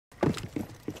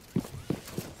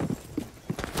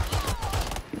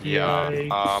Yeah.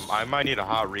 Yikes. I might need a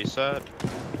hot reset.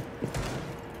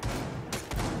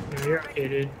 Yeah, you're okay,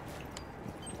 dude.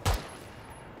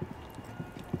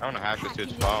 I want to hack this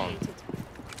dude's phone.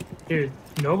 Dude,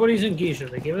 nobody's in Geisha.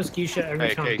 They give us Geisha every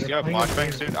Hey, time. Case, do you have They're playing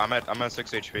flashbangs, with dude? I'm at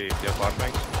 6 HP. Do you have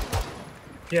flashbangs?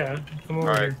 Yeah, come over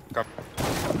Alright, here. come.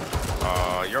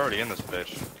 You're already in this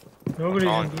bitch. Nobody's in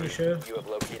calling for you. Geisha. You have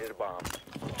located a bomb.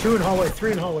 2 in hallway,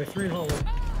 3 in hallway, 3 in hallway.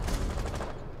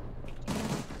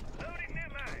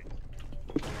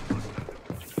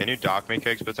 Can you dock me,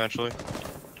 Cakes, potentially?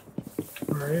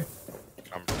 Alright.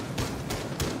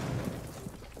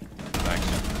 Thanks.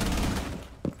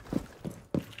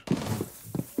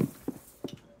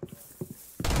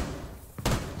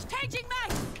 Changing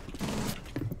mag!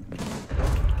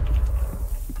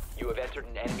 You have entered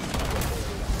an enemy area.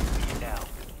 Now.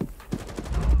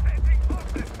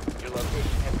 Your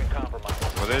location has been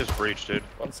compromised. Well, they just breached, dude.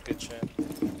 One's good chat.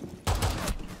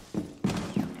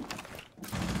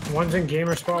 One's in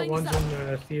gamer spot, one's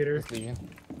in theater. He's leaving.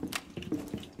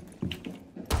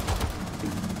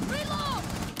 Reload!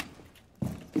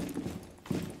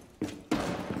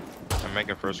 I'm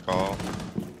making first call.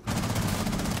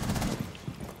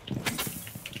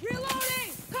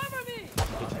 Reloading! Cover me!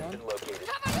 Bomb has been located.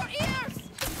 Cover your ears!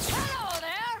 Hello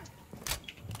there!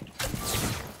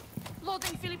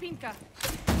 Loading Filipinka.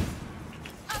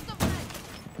 Out of line.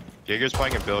 Jaeger's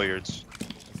playing at billiards.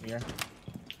 He's here.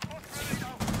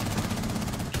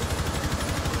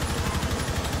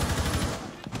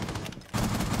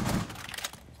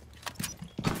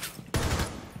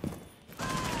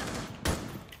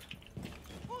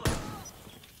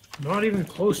 Not even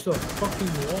close to a fucking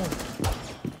wall.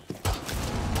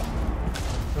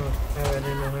 Oh, I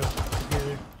didn't know how to do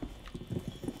it.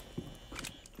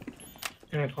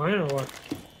 Can I climb or what?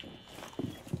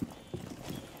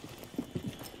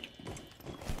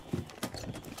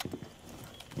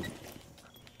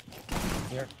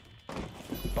 Here.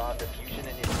 Bomb diffusion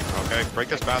initiated. Okay, break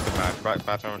this bathroom match.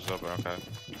 Bathroom is open, okay.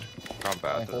 Come Going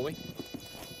bathroom. hallway.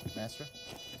 Master.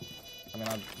 Coming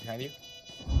on behind you.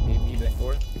 Maybe back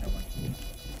door. Never mind.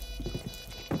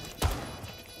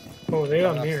 Oh, they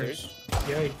got Going mirrors.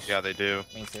 Yikes. Yeah, they do.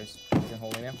 Main stairs. He's in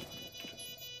hallway now.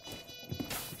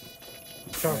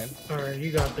 Chop. Alright,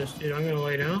 you got this, dude. I'm gonna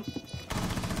lay down.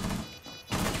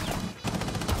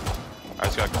 I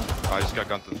just got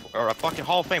gone through the or a fucking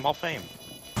Hall of Fame, Hall of Fame.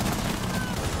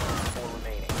 4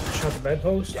 remaining. Shot the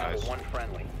bedpost. Down Nice. to 1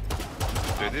 friendly.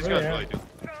 Dude, these Oh, guys yeah. really do.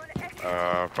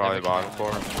 Probably bottom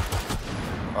floor.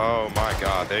 Oh my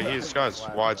god, this guy's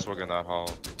wide swinging that hall.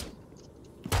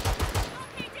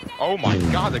 Oh my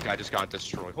god, that guy just got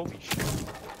destroyed. Holy shit.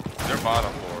 They're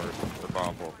bottom floor. They're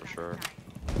bottom floor for sure.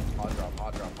 Hot drop,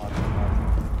 hot drop, hot drop, hot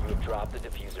drop. You have dropped the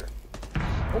diffuser.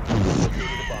 Located a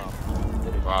bomb.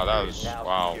 The Wow, that diffuser was is now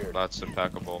wow. secured. That's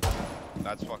impeccable.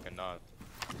 That's fucking nuts.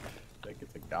 Think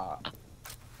it's a god.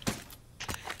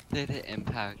 They did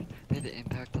impact. They did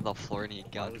impact on the floor and he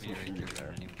got me right there.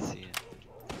 I didn't even see it.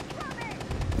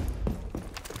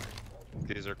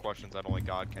 These are questions that only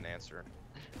God can answer.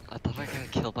 I thought I got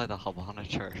killed by the Habana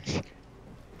church.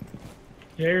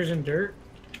 Jaeger's in dirt.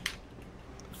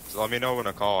 So let me know when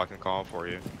to call. I can call for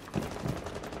you.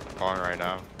 I'm calling right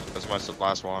now. That's my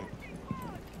last one.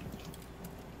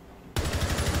 Is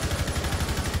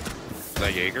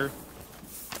that Jaeger?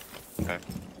 Okay.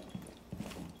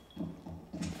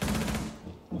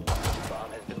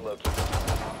 Bomb has been located.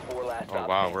 4 last Oh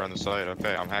wow, we're on the site.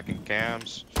 Okay, I'm hacking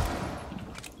cams.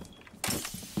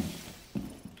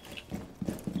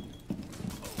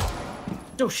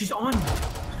 No, she's on me.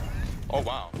 Oh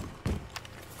wow.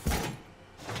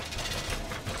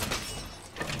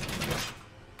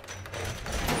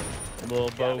 Lil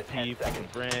Down Bo to 10 Peep, seconds.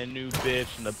 brand new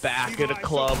bitch in the back of the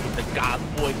club with the God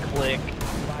Boy click.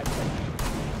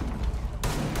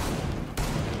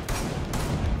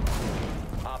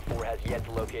 Op 4 has yet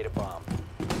to locate a bomb.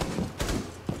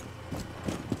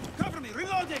 Cover me,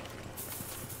 reloading!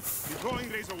 Deploying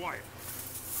razor wire.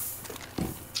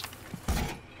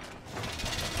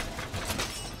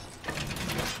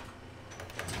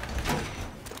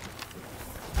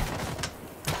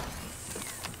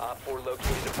 Op 4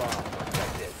 located a bomb.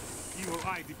 Protect it. Evil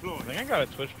eye deployed. I think I got a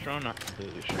Twitch drone, not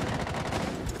completely sure.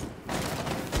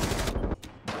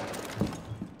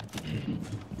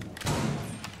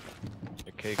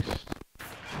 The cakes.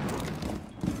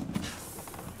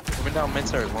 Coming down main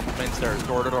stairs, one main stairs,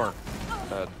 door to door.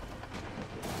 Dead.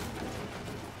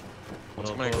 One's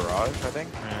Little coming boat. garage, I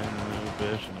think. Brand new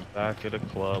bitch in the back of the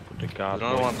club with the God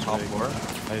There's another Boy one top click. floor.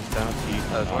 Eyes down,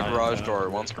 teeth. There's one eyes garage down. door,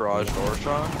 one's garage door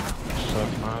shot.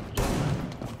 Suck my dick.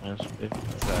 That's it.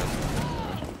 Dead.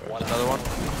 There's another one.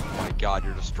 Oh my god,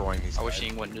 you're destroying these. I wish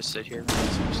Ian wouldn't just sit here.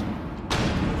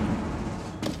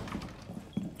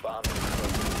 Bomb.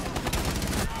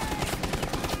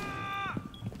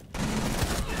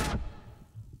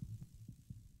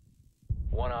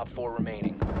 One op 4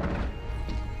 remaining.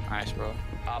 Nice, bro.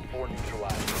 Op 4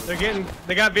 neutralized.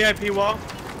 They got VIP wall.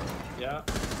 Yeah.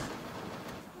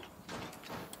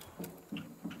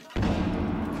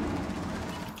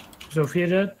 Sophia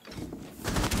dead?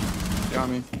 Got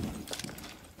me.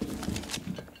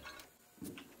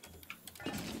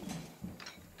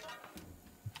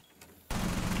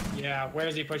 Yeah, where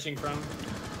is he pushing from?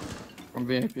 From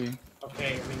VIP.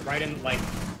 Okay, I mean, right in, like...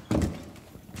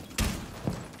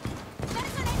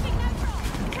 Detonating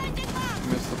neutral. Changing mag.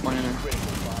 Missed the planner.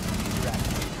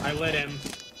 I lit him.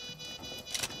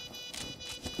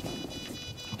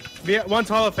 One's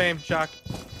Hall of Fame, Shock.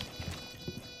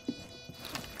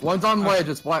 One's on ledge.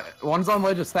 One's on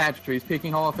ledge of Thatch Tree. He's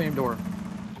peeking Hall of Fame door.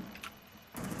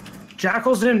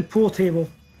 Jackal's in pool table.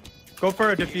 Go for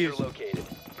a Diffuser defuse. located.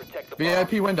 Protect the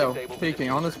VIP bomb. window. Disable the Peeking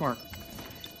on diffuser. this mark.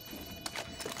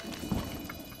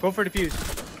 Go for defuse.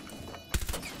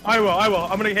 I will. I'm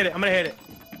gonna hit it.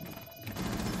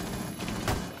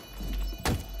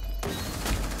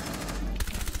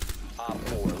 Op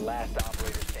 4, last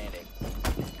operator standing.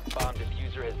 Bomb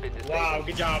diffuser has been disabled. Wow,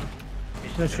 good job.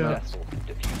 Mission Good shot. successful.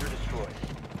 Diffuser destroyed.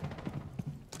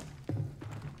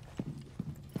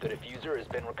 The diffuser has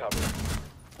been recovered.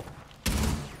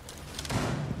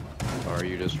 Are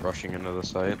you just rushing into the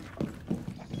site?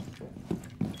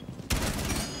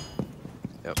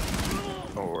 Yep.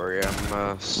 Don't worry,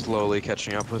 I'm slowly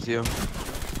catching up with you.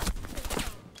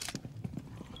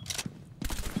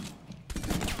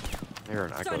 You're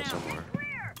an echo somewhere.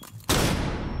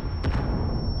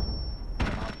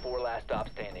 Op 4, last stop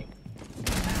standing.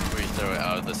 We throw it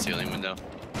out of the ceiling window.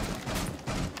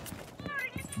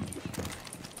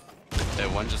 Hey,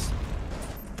 one just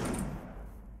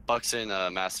bucks in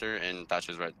master and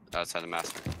Thatcher's right outside the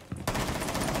master.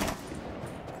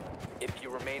 If you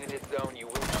remain in this zone, you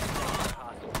will be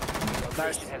hostile.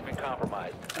 Location has been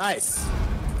compromised. Nice.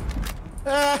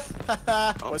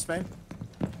 What's name?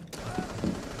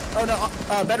 Oh no,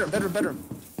 bedroom.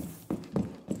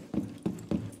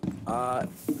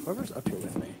 Whoever's up here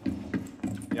with me.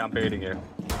 Yeah, I'm baiting you.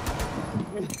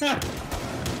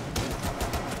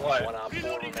 One op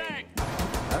 4 remaining.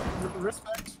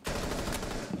 Respect.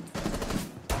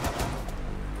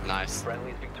 Nice.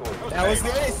 Friendly's victorious. That was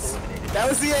the ace. That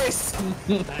was the ace.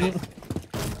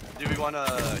 Do we wanna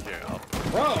here? Oh.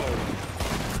 Whoa!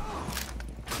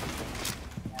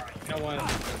 You know what?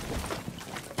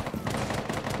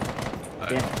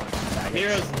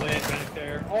 Hero's lit back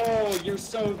there. Oh, you're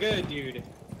so good, dude.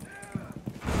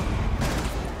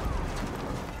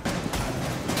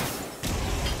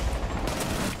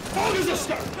 Oh, there's a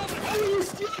star! How are you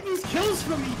stealing these kills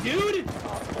from me, dude?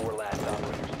 Op 4, last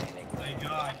operator standing. My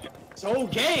god. So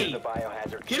gay! The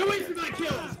biohazard. Get away from my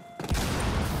kills!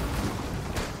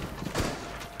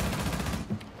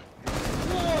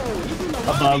 Whoa, he's in the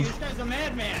lobby. This guy's a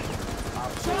madman.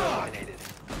 Op 4 eliminated.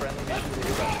 Friendly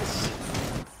mission.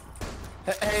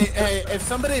 Hey, if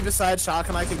somebody besides Shock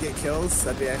and I could get kills,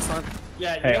 that'd be excellent.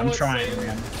 Yeah, you Hey, know I'm what, trying, Slater?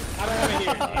 man. I don't have any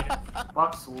here, dude.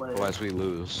 Buck's lit. Otherwise we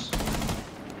lose.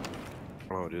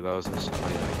 Oh dude, that was a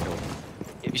somebody I killed.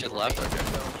 If You should you left, remain in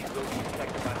okay. this zone, you will be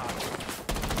detected by hostiles.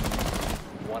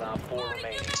 One op 4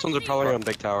 remaining. These ones are probably on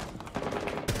big tower.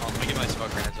 Let me get my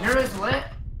smoke grenades on. Hero's lit.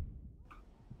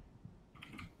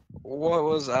 What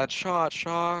was that shot,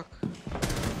 Shock?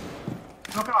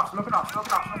 Smoke it off.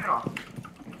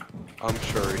 I'm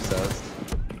sure he says.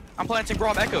 I'm planting, bro.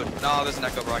 I'm echoed. No, there's an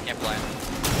echo, bro. I can't plant.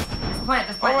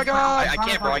 Oh my god! I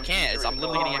can't, bro. I can't. I'm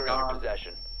literally getting Longer in echoed.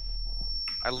 possession.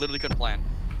 I literally couldn't plan.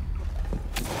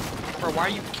 Bro, why are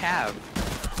you cav?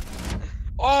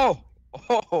 Oh!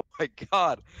 Oh my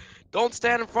god! Don't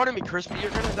stand in front of me, Crispy.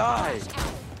 You're gonna die.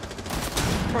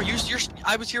 Bro,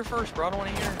 I was here first, bro. I don't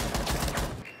want to hear.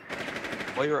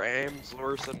 Well, your aim's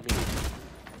worse than me.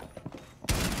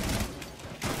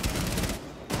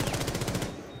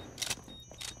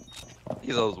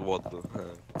 He knows what the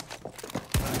heck.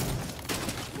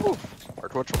 Our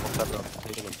Twitch will set up.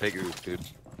 Taking a big oof, dude.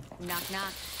 Knock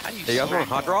knock. How do you Hey, you guys want a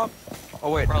hot drop?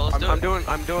 Oh wait, Bro, let's do I'm it. doing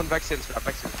Vexian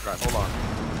strat. Hold on.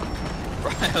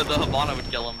 Bro, the Habana would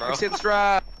kill him, bro. Vexian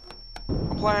strat.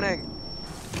 I'm planning.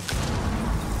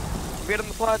 I'm getting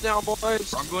the plat down, boys.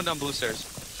 Bro, I'm going down blue stairs.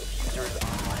 Diffuser is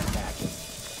online and active.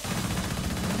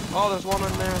 Oh, there's one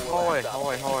in there. Hallway.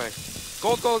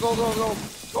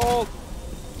 Gold.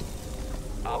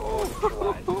 Op 4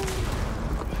 neutralized.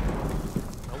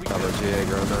 Cover GA,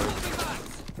 ground down.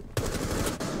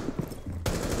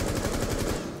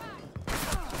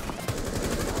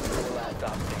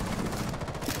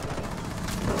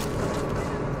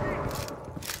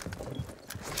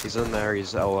 He's in there.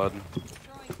 He's LO'd.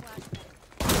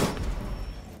 I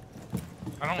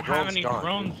don't The have drone's any gone,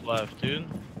 drones left, dude.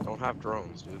 Don't have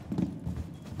drones, dude.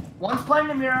 One's playing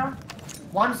the mirror.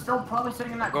 One's still probably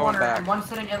sitting in that I'm going corner, back. and one's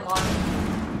sitting in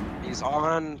line. He's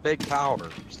on big tower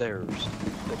stairs.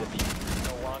 The diffuser is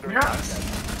no longer in Mirror.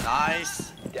 contest.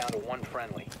 Nice. Down to one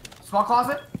friendly. Small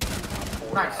closet.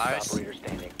 Four Nice. last Nice. operator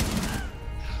standing.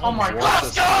 Oh my god.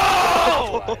 Let's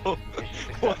go!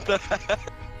 What the heck?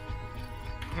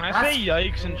 Can I say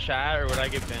yikes in chat or would I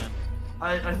get banned?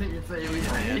 I think it's a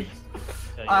Yikes.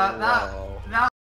 that